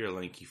 you're a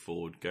lanky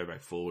forward, go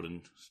back forward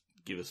and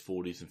give us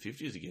 40s and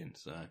 50s again.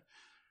 So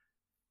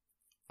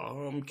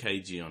I'm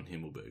KG on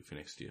Himmelberg for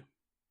next year.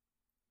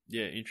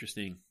 Yeah,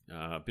 interesting.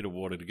 A bit of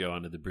water to go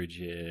under the bridge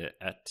here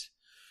at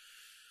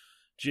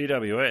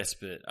GWS,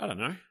 but I don't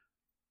know.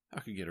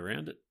 I could get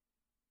around it.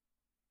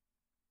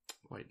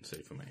 Wait and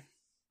see for me.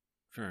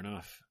 Fair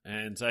enough.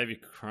 And Xavier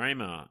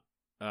Kramer,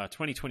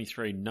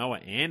 2023, Noah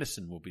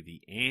Anderson will be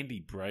the Andy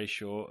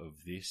Brayshaw of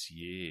this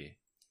year.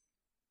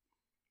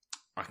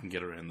 I can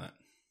get around that.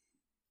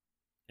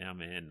 Our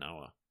man,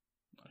 Noah.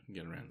 I can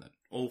get around that.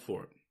 All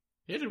for it.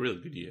 He had a really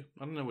good year.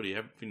 I don't know what he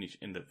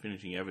ended up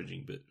finishing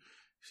averaging, but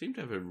he seemed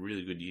to have a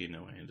really good year,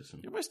 Noah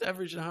Anderson. He almost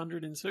averaged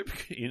 100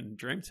 in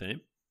Dream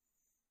Team.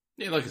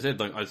 Yeah, like I said,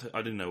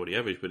 I didn't know what he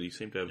averaged, but he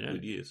seemed to have a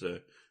good year. So,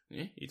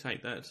 yeah, you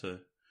take that. So,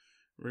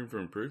 room for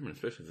improvement,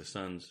 especially if the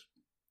Suns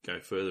go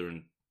further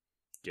and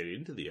get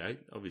into the 8.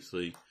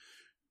 Obviously,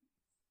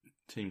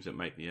 teams that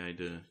make the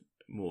 8 are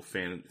more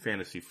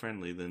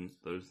fantasy-friendly than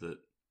those that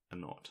are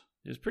not.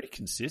 He was pretty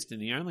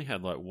consistent. He only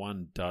had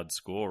one dud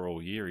score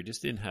all year. He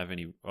just didn't have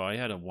any... Well, he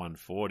had a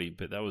 140,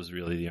 but that was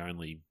really the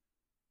only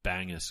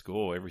banger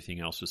score. Everything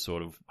else was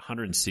sort of...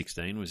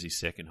 116 was his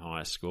second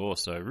highest score,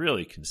 so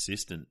really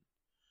consistent.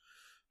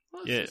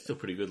 Well, it's still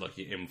pretty good, like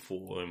your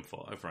M4,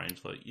 M5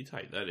 range. You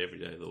take that every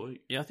day of the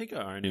week. Yeah, I think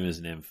I owned him as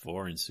an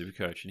M4 in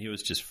Supercoach, and he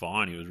was just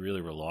fine. He was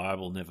really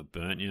reliable, never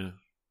burnt you.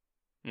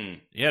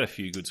 He had a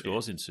few good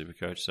scores in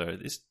Supercoach, so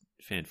this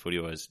fan footy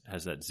always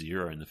has that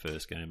 0 in the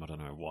first game. I don't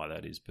know why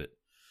that is, but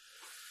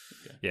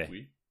yeah.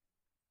 Weird.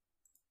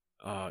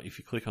 If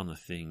you click on the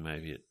thing,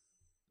 maybe it...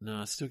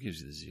 No, it still gives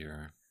you the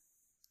 0.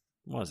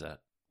 Why is that?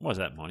 Why is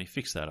that, Monty?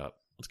 Fix that up.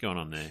 What's going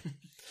on there?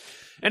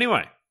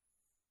 Anyway,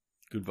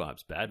 good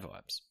vibes, bad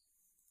vibes.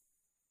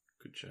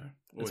 Good show.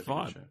 It's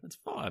vibe. It's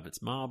vibe. It's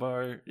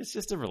Marbo. It's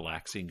just a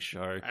relaxing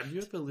show. Have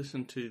you ever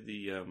listened to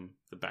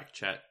the Back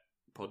Chat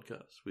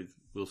podcast with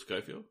Will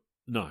Schofield?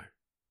 No.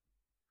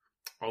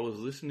 I was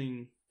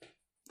listening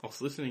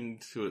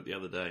to it the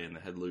other day, and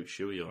they had Luke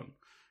Shuey on,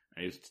 and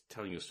he was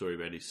telling a story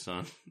about his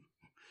son.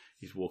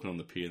 He's walking on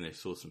the pier, and they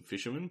saw some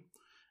fishermen,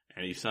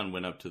 and his son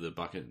went up to the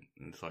bucket,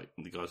 and it's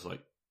the guy's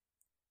like,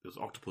 there's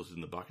octopus in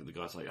the bucket. The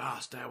guy's like,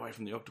 stay away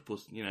from the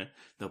octopus.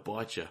 They'll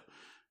bite you.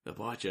 they'll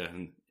bite you.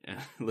 And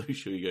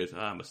Lucia, he goes,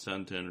 my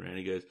son turned around.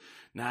 He goes,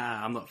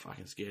 nah, I'm not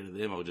fucking scared of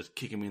them. I'll just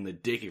kick them in the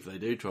dick if they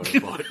do try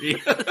to bite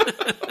me.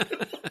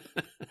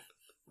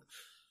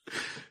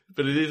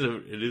 But it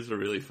is a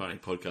really funny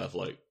podcast.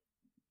 Like,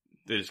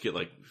 they just get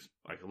like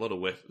a lot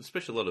of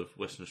especially a lot of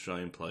Western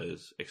Australian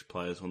players,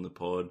 ex-players on the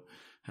pod,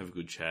 have a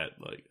good chat,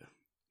 like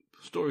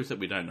stories that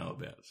we don't know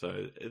about.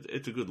 So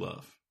it's a good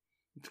laugh.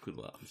 It's a good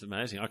laugh. It's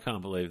amazing. I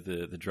can't believe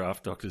the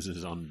Draft Doctors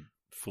is on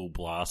full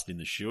blast in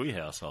the Shuey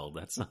household.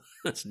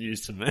 That's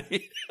news to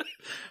me.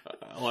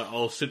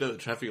 I'll sit at the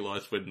traffic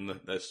lights when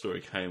that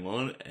story came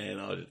on, and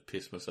I just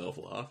piss myself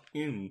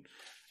laughing. And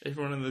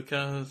everyone in the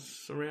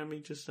cars around me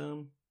just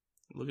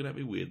looking at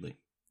me weirdly.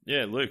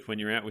 Yeah, Luke, when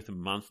you're out with a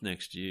month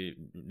next year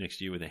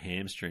with a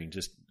hamstring,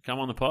 just come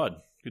on the pod.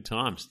 Good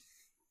times.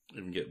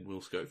 Even get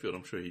Will Schofield,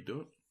 I'm sure he'd do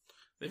it.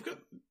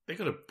 They've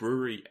got a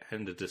brewery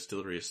and a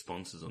distillery as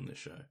sponsors on this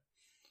show.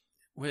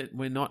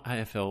 We're not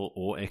AFL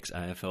or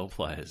ex-AFL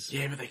players.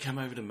 Yeah, but they come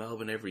over to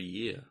Melbourne every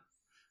year.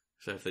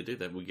 So if they do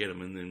that, we get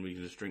them and then we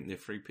can just drink their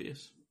free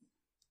piss.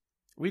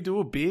 We do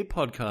a beer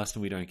podcast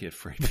and we don't get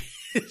free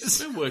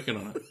piss. We're working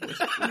on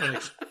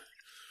it.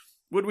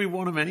 Would we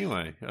want them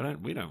anyway?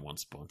 We don't want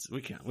sponsors.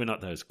 We're not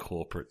those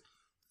corporate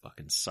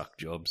fucking suck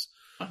jobs.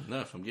 I don't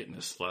know. If I'm getting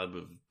a slab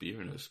of beer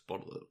and a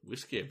bottle of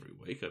whiskey every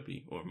week,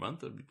 or a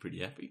month, I'd be pretty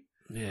happy.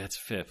 Yeah, it's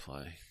fair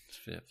play.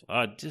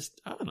 I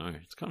don't know.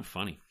 It's kind of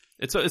funny.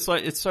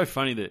 It's so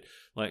funny that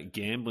like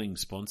gambling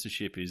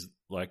sponsorship is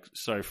like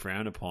so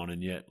frowned upon,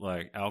 and yet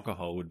like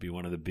alcohol would be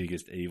one of the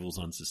biggest evils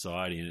on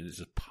society, and it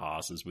just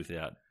passes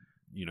without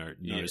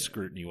no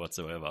scrutiny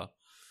whatsoever.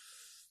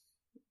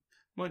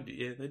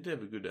 Yeah, they do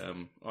have a good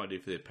idea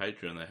for their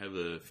Patreon. They have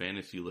the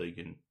fantasy league,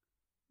 and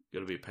got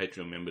to be a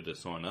Patreon member to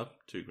sign up.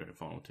 2 grand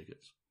final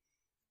tickets.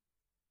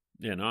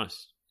 Yeah,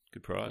 nice,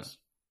 good prize.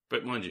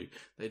 But mind you,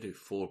 they do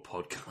 4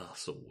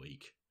 podcasts a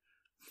week.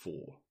 4.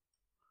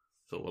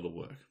 It's a lot of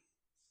work.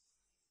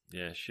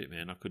 Yeah, shit,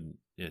 man. I couldn't.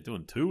 Yeah,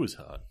 doing 2 was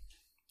hard.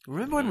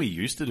 Remember when we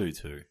used to do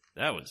 2?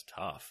 That was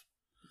tough.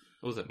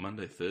 What was that,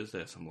 Monday,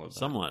 Thursday, or something like that?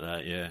 Something like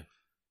that, yeah.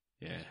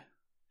 Yeah,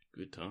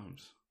 good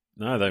times.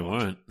 No, they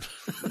weren't.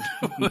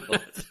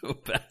 They were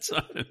bad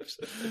times.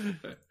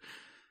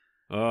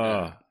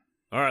 All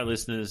right,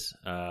 listeners.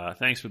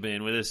 Thanks for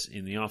being with us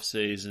in the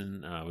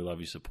off-season. We love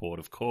your support,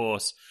 of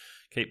course.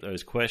 Keep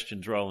those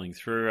questions rolling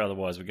through.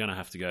 Otherwise, we're going to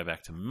have to go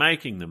back to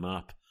making them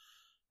up.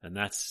 And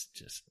that's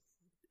just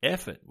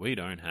effort we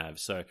don't have.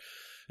 So,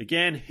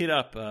 again, hit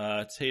up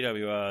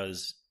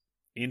TWR's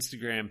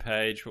Instagram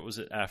page. What was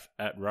it?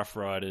 At Rough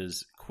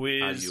Riders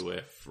Quiz.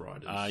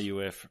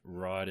 RUF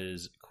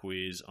Riders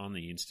Quiz on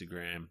the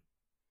Instagram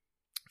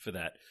for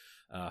that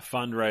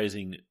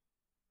fundraising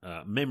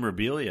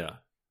memorabilia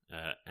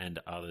and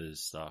other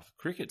stuff.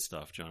 Cricket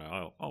stuff,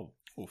 John.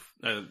 Oof.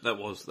 No, that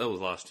was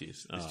last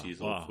year's. This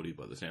year's all footy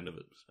by the sound of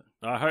it.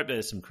 So. I hope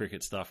there's some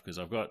cricket stuff because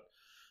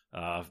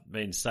I've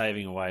been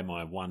saving away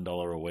my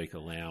 $1 a week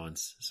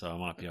allowance, so I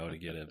might be able to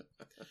get a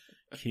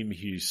Kim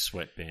Hughes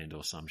sweatband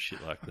or some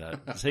shit like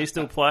that. Does he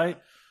still play?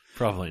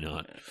 Probably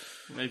not.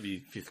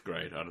 Maybe 5th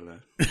grade, I don't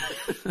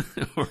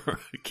know.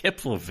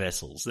 Kepler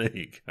vessels, there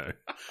you go.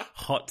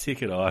 Hot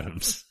ticket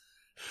items.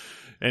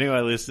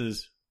 Anyway,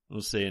 listeners,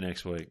 we'll see you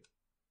next week.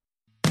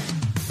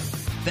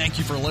 Thank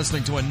you for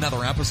listening to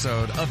another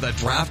episode of the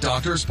Draft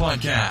Doctors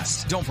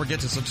Podcast. Don't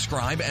forget to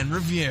subscribe and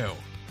review.